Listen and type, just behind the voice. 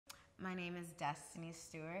My name is Destiny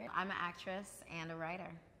Stewart. I'm an actress and a writer.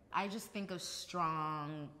 I just think of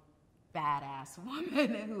strong, badass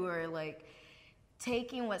women who are like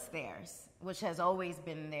taking what's theirs, which has always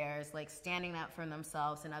been theirs, like standing up for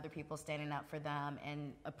themselves and other people standing up for them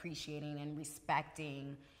and appreciating and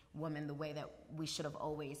respecting women the way that we should have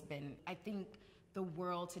always been. I think the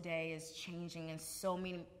world today is changing and so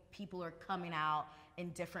many people are coming out in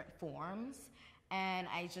different forms. And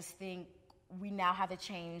I just think we now have to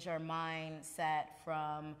change our mindset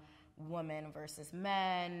from women versus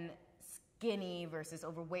men, skinny versus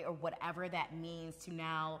overweight, or whatever that means, to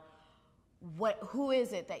now who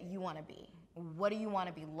is it that you want to be? What do you want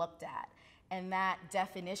to be looked at? And that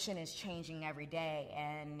definition is changing every day,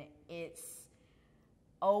 and it's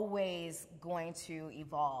always going to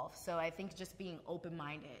evolve. So I think just being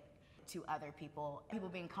open-minded to other people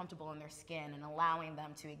being comfortable in their skin and allowing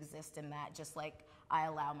them to exist in that, just like I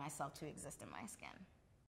allow myself to exist in my skin.